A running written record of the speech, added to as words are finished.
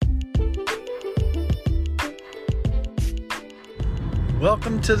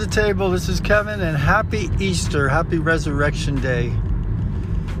Welcome to the table. This is Kevin, and happy Easter, happy Resurrection Day.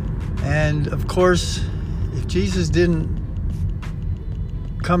 And of course, if Jesus didn't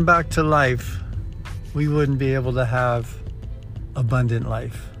come back to life, we wouldn't be able to have abundant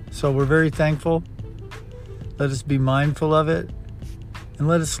life. So we're very thankful. Let us be mindful of it and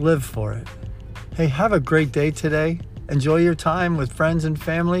let us live for it. Hey, have a great day today. Enjoy your time with friends and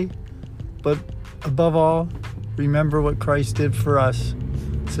family, but above all, remember what Christ did for us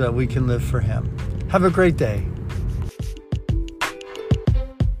so that we can live for Him. Have a great day.